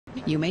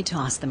You may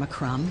toss them a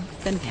crumb,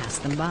 then pass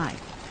them by,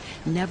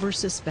 never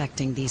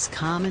suspecting these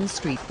common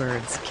street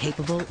birds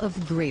capable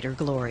of greater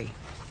glory.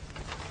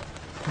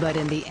 But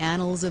in the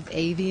annals of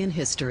avian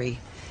history,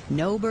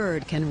 no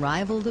bird can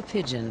rival the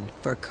pigeon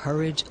for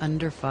courage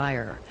under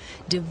fire,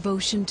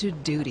 devotion to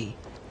duty,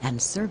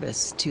 and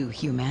service to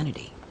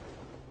humanity.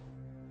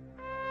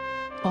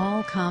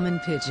 All common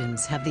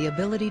pigeons have the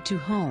ability to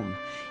home,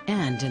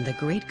 and in the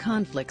great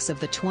conflicts of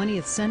the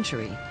 20th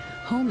century,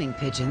 homing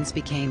pigeons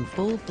became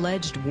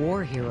full-fledged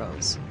war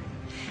heroes.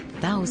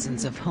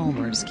 Thousands of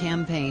homers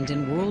campaigned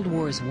in World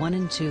Wars I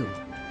and II.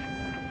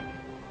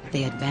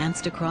 They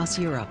advanced across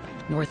Europe,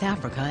 North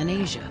Africa, and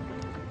Asia.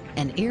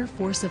 An air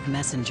force of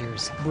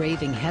messengers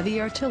braving heavy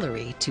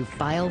artillery to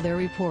file their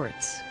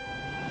reports.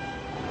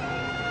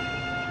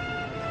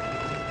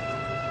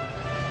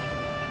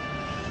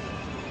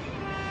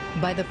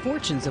 By the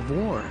fortunes of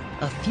war,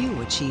 a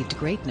few achieved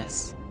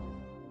greatness.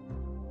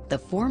 The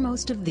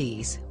foremost of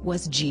these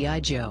was G.I.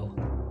 Joe.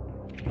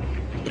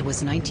 It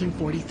was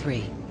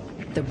 1943.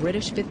 The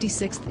British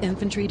 56th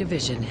Infantry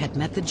Division had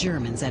met the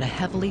Germans at a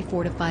heavily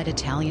fortified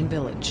Italian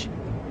village.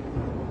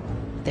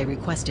 They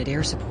requested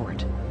air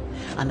support.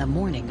 On the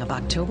morning of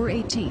October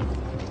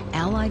 18th,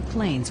 Allied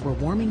planes were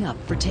warming up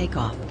for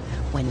takeoff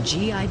when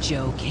G.I.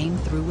 Joe came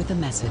through with a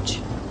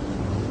message.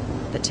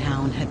 The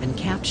town had been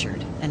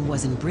captured and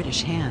was in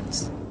British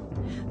hands.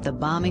 The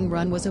bombing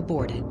run was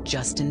aborted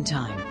just in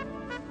time.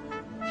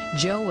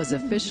 Joe was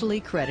officially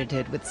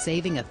credited with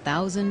saving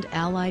 1,000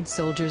 Allied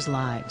soldiers'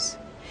 lives.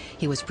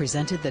 He was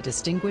presented the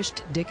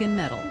Distinguished Dickin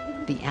Medal,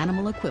 the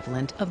animal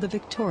equivalent of the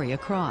Victoria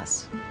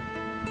Cross.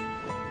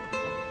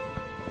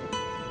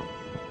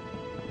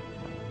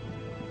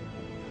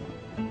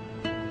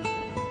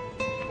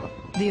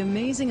 The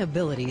amazing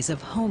abilities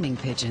of homing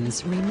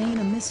pigeons remain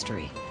a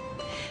mystery.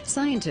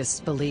 Scientists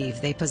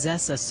believe they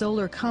possess a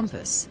solar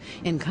compass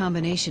in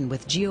combination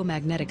with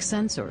geomagnetic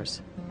sensors.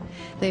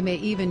 They may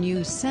even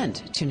use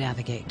scent to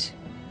navigate.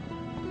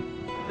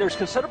 There's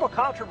considerable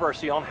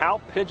controversy on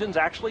how pigeons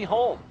actually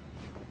home.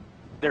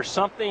 There's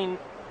something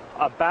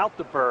about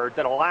the bird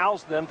that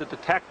allows them to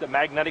detect the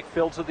magnetic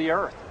fields of the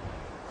earth.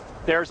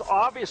 There's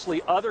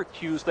obviously other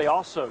cues they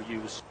also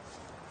use.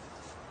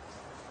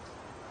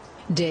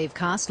 Dave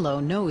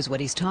Koslow knows what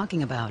he's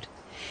talking about.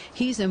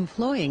 He's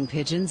employing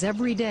pigeons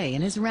every day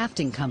in his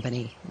rafting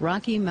company,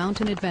 Rocky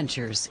Mountain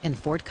Adventures, in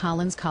Fort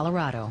Collins,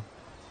 Colorado.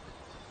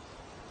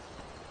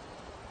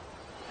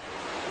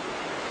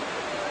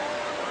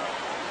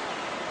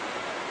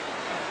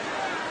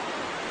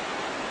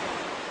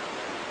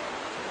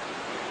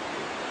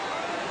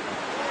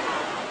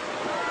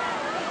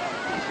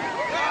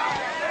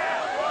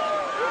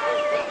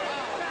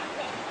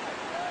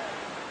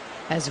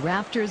 As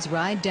rafters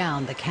ride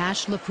down the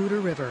Cache La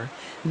Poudre River,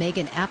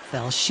 Megan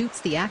Apfel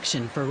shoots the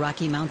action for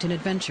Rocky Mountain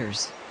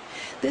Adventures.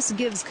 This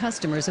gives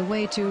customers a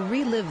way to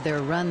relive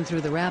their run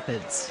through the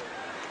rapids.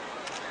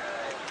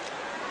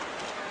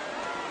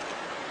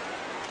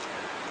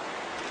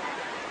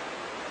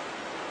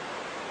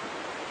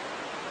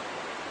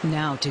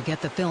 Now to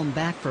get the film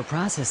back for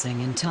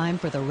processing in time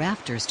for the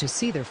rafters to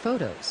see their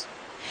photos.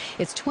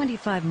 It's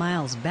 25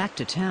 miles back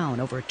to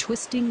town over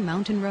twisting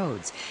mountain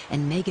roads,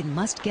 and Megan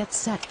must get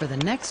set for the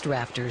next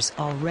rafters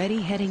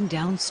already heading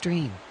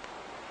downstream.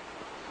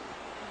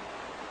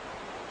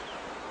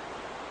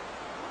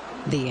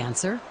 The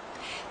answer?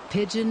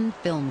 Pigeon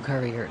film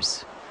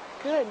couriers.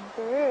 Good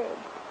bird.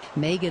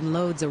 Megan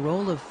loads a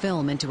roll of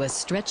film into a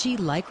stretchy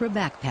Lycra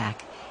backpack,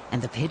 and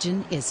the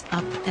pigeon is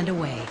up and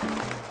away.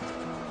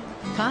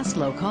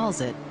 Koslow calls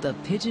it the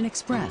Pigeon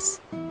Express,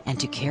 and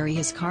to carry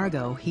his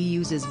cargo, he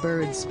uses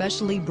birds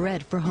specially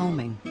bred for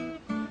homing.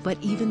 But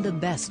even the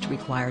best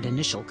required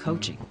initial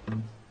coaching.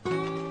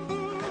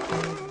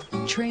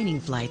 Training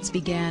flights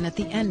began at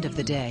the end of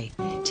the day,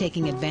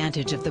 taking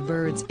advantage of the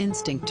bird's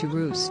instinct to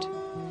roost.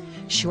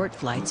 Short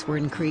flights were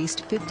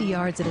increased 50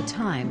 yards at a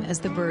time as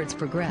the birds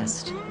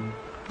progressed.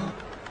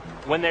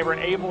 When they were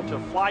able to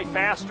fly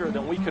faster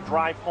than we could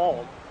drive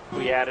home,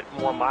 we added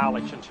more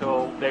mileage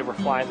until they were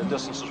flying the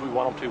distances we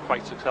want them to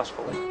quite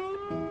successfully.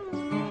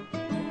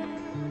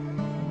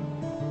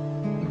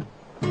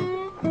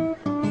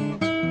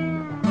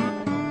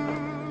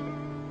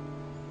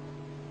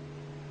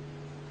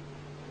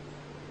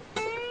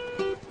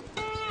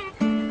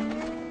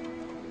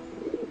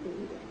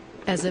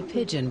 As a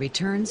pigeon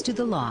returns to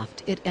the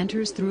loft, it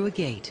enters through a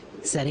gate,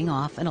 setting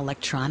off an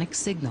electronic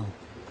signal.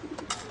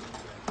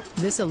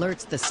 This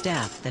alerts the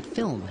staff that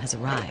film has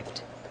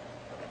arrived.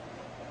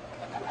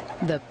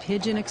 The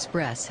Pigeon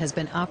Express has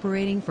been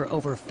operating for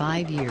over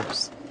 5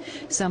 years.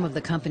 Some of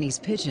the company's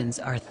pigeons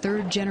are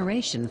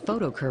third-generation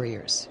photo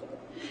couriers.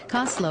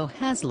 Koslow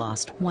has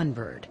lost one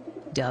bird,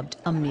 dubbed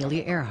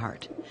Amelia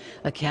Earhart,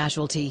 a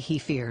casualty, he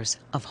fears,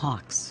 of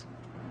hawks.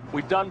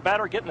 We've done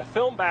better getting the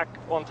film back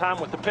on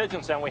time with the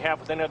pigeons than we have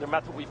with any other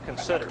method we've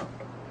considered.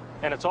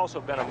 And it's also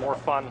been a more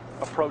fun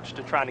approach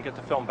to trying to get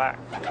the film back.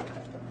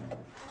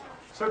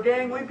 So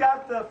gang, we've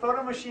got the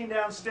photo machine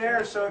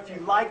downstairs, so if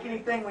you like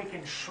anything, we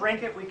can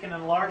shrink it, we can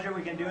enlarge it,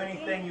 we can do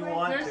anything you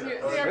want to.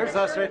 There's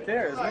us right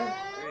there, isn't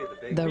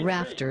it? The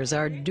rafters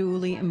are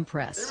duly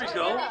impressed. There we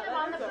go.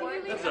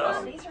 That's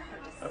us.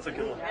 That's a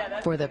good one.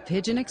 For the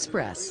Pigeon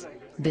Express,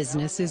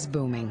 business is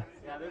booming.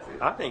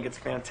 I think it's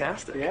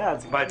fantastic. Yeah,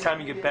 it's By the time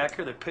you get back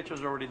here, the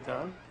pictures are already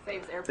done.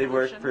 Saves air They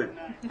work pollution.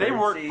 for. They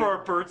work for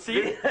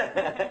birdseed.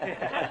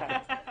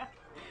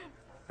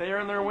 They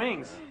earn their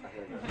wings.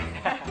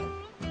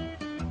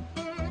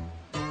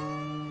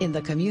 In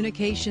the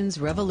communications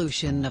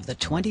revolution of the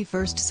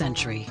 21st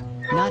century,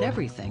 not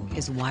everything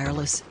is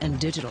wireless and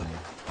digital.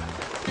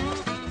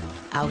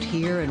 Out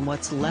here in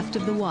what's left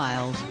of the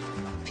wild,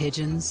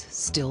 pigeons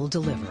still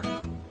deliver.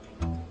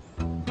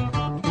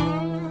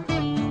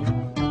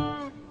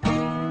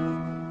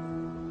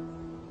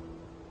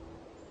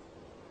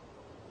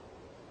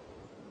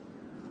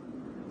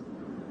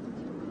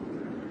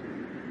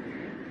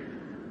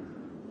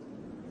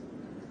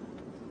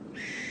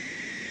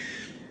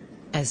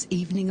 As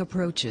evening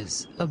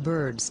approaches, a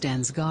bird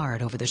stands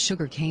guard over the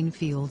sugarcane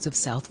fields of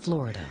South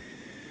Florida.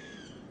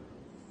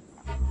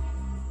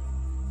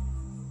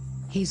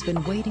 He's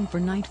been waiting for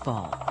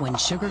nightfall when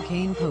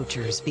sugarcane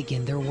poachers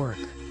begin their work.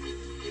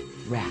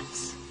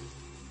 Rats.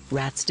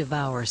 Rats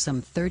devour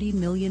some $30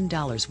 million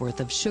worth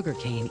of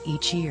sugarcane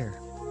each year.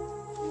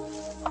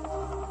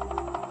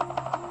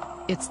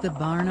 It's the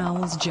barn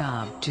owl's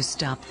job to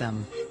stop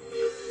them.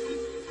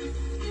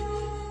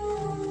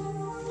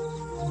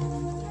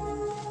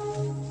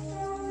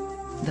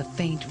 The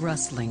faint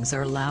rustlings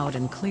are loud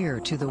and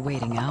clear to the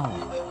waiting owl.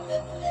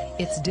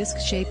 Its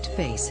disc-shaped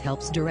face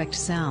helps direct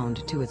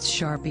sound to its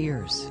sharp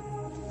ears.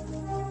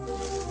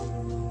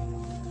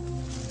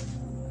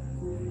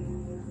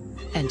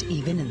 And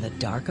even in the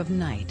dark of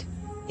night,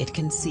 it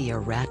can see a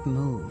rat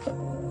move.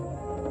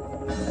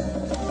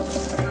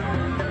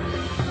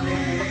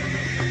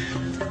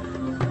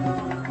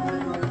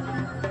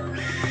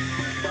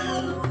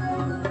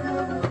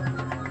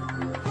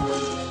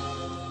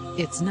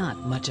 It's not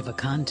much of a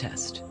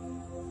contest,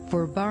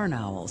 for barn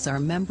owls are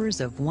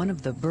members of one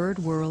of the bird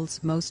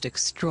world's most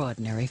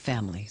extraordinary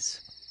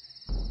families.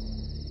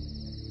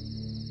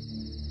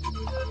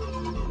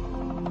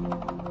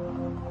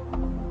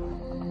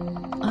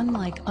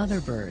 Unlike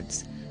other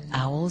birds,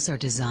 owls are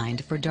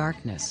designed for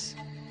darkness.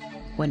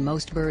 When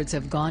most birds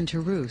have gone to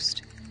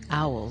roost,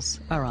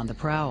 owls are on the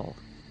prowl.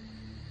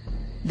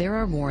 There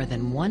are more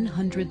than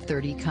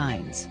 130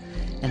 kinds,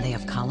 and they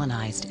have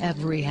colonized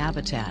every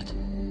habitat.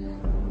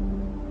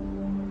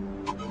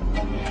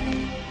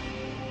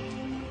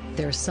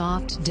 Their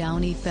soft,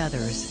 downy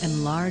feathers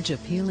and large,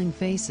 appealing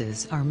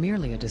faces are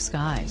merely a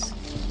disguise.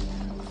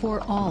 For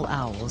all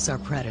owls are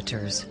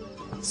predators,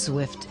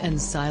 swift and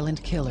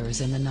silent killers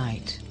in the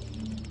night.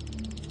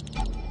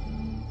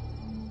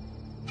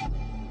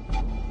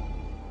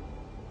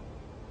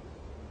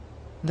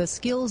 The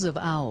skills of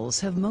owls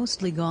have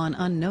mostly gone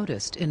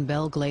unnoticed in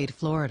Belle Glade,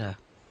 Florida.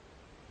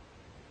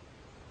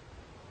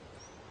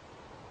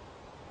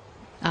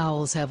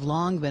 Owls have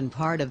long been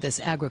part of this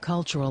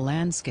agricultural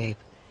landscape,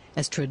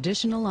 as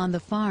traditional on the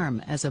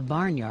farm as a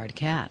barnyard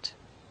cat.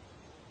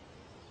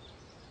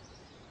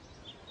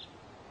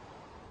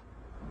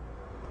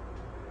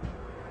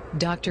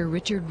 Dr.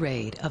 Richard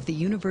Raid of the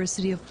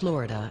University of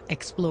Florida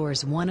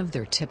explores one of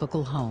their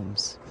typical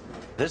homes.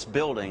 This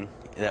building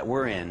that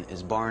we're in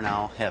is barn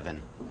owl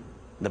heaven.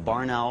 The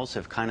barn owls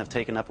have kind of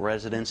taken up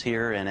residence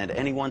here, and at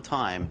any one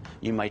time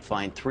you might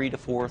find 3 to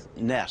 4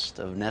 nests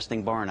of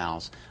nesting barn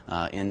owls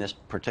in this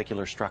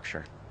particular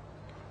structure.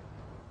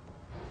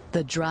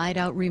 The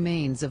dried-out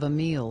remains of a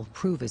meal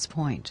prove his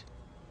point.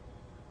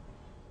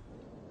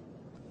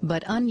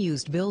 But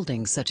unused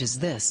buildings such as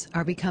this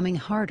are becoming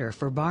harder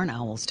for barn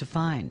owls to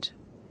find.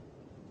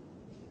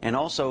 And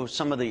also,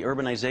 some of the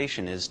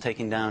urbanization is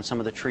taking down some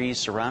of the trees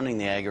surrounding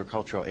the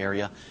agricultural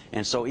area,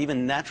 and so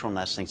even natural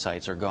nesting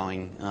sites are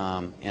going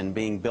and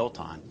being built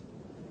on.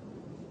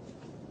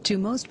 To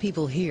most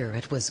people here,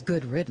 it was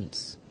good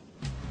riddance.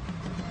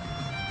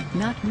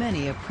 Not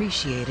many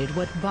appreciated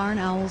what barn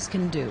owls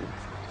can do.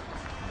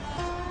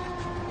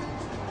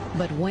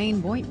 But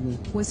Wayne Boynton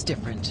was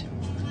different.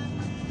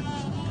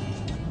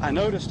 I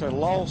noticed a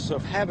loss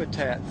of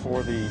habitat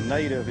for the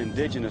native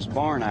indigenous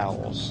barn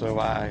owls, so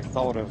I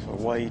thought of a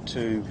way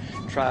to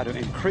try to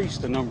increase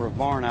the number of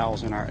barn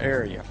owls in our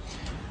area.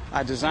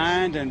 I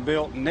designed and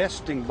built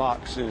nesting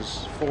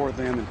boxes for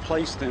them and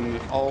placed them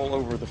all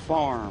over the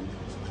farm.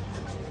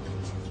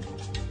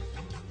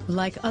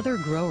 Like other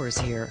growers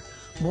here,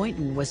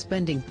 Boynton was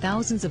spending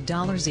thousands of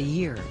dollars a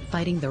year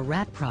fighting the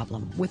rat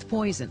problem with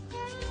poison.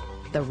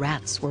 The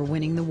rats were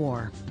winning the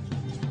war.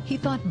 He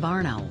thought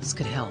barn owls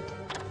could help.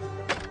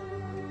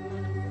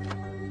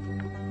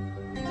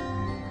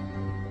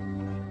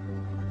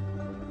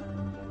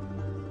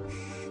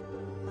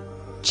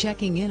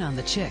 Checking in on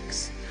the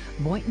chicks,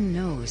 Boynton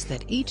knows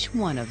that each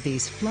one of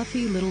these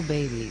fluffy little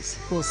babies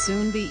will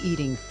soon be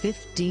eating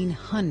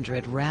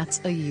 1,500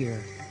 rats a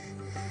year.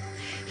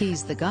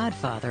 He's the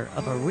godfather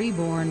of a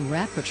reborn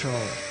rat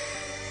patrol.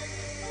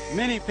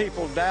 Many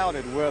people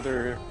doubted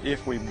whether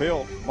if we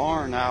built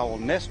barn owl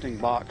nesting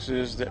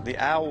boxes that the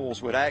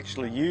owls would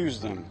actually use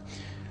them.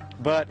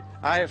 But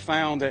I have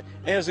found that,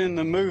 as in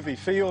the movie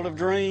Field of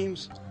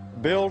Dreams,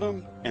 build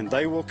them and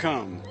they will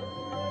come.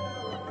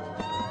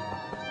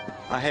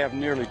 I have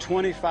nearly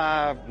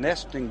 25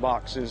 nesting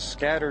boxes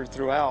scattered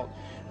throughout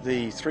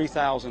the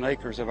 3,000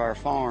 acres of our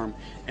farm,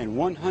 and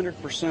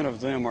 100%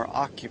 of them are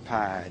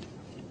occupied.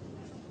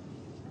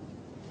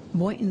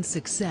 Boynton's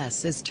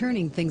success is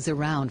turning things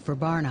around for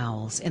barn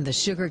owls in the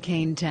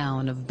sugarcane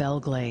town of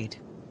Belglade.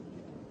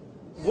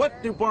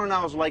 What do barn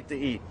owls like to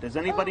eat? Does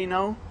anybody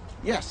know?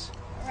 Yes.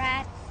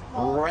 Rats,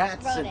 voles,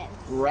 rodents.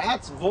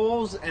 Rats,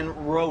 voles, and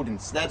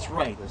rodents. That's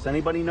right. Does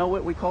anybody know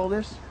what we call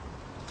this?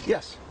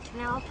 Yes.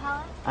 An owl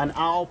pellet? An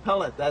owl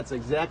pellet. That's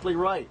exactly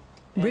right.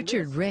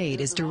 Richard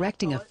Raid is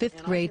directing a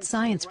 5th grade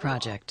science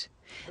project.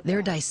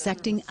 They're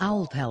dissecting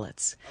owl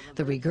pellets,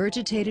 the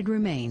regurgitated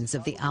remains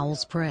of the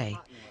owl's prey,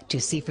 to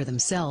see for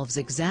themselves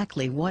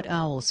exactly what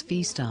owls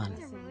feast on.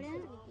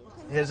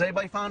 Has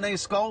anybody found any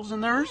skulls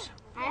in theirs?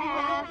 I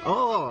have.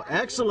 Oh,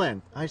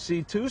 excellent. I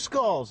see 2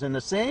 skulls in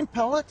the same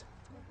pellet.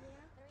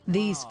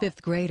 These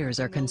 5th graders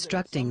are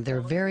constructing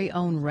their very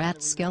own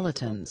rat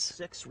skeletons.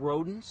 6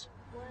 rodents.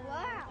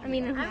 I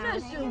mean, I'm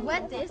not sure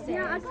what this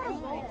is.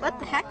 What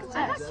the heck is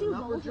that?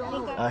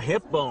 A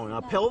hip bone,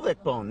 a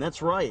pelvic bone,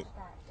 that's right.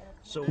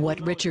 So What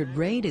Richard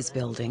Raid is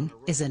building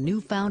is a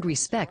newfound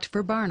respect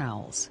for barn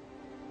owls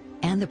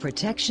and the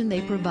protection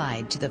they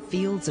provide to the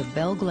fields of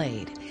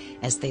Belglade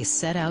as they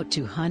set out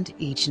to hunt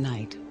each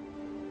night.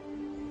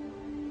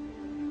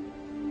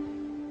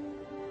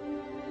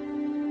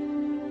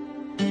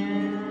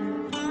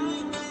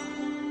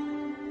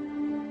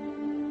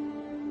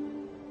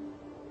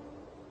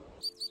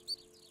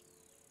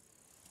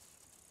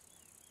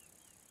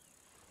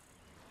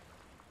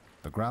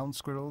 The ground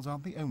squirrels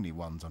aren't the only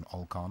ones on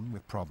Olcon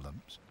with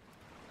problems.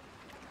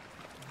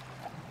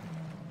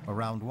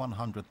 Around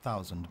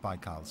 100,000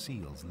 Baikal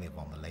seals live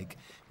on the lake,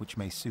 which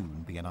may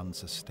soon be an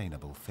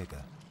unsustainable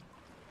figure.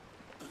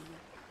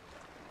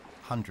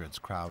 Hundreds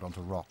crowd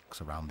onto rocks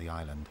around the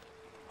island.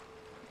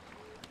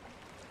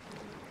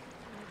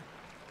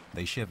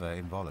 They shiver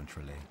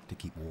involuntarily to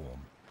keep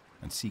warm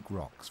and seek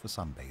rocks for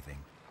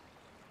sunbathing.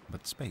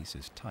 But space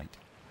is tight.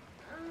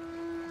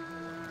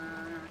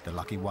 The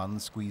lucky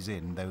ones squeeze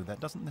in, though that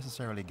doesn't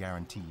necessarily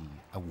guarantee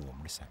a warm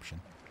reception.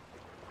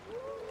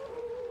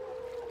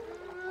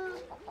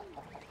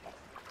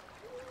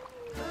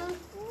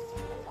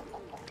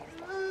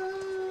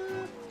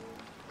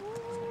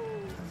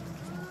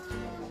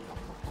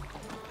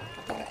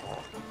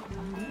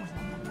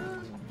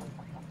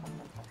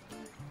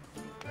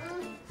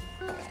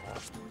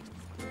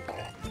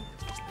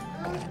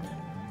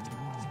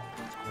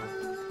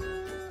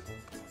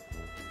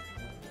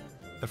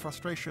 The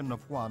frustration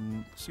of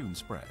one soon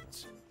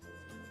spreads.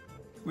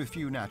 With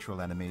few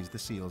natural enemies, the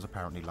seals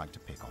apparently like to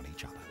pick on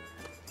each other.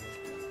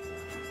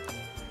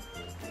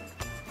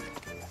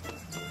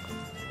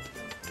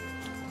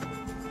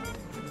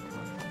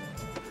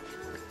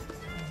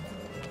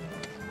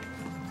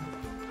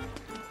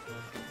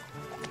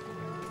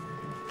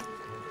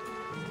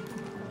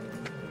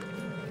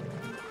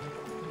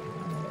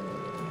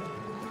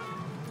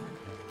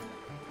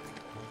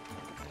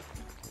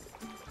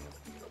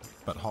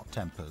 But hot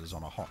tempers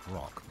on a hot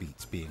rock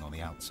beats being on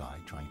the outside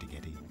trying to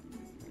get in.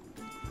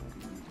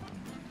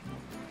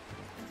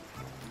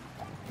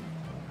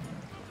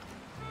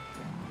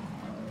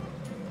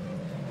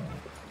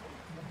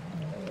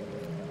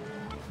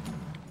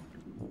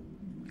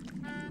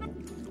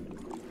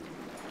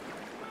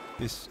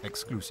 This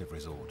exclusive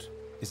resort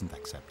isn't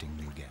accepting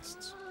new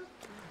guests.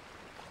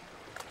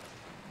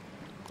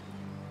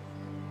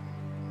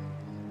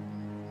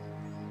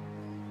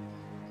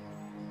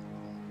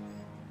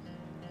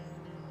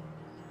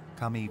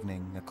 Come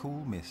evening, a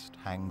cool mist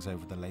hangs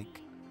over the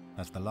lake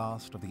as the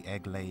last of the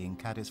egg-laying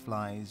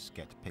caddisflies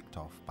get picked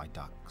off by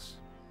ducks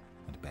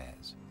and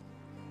bears.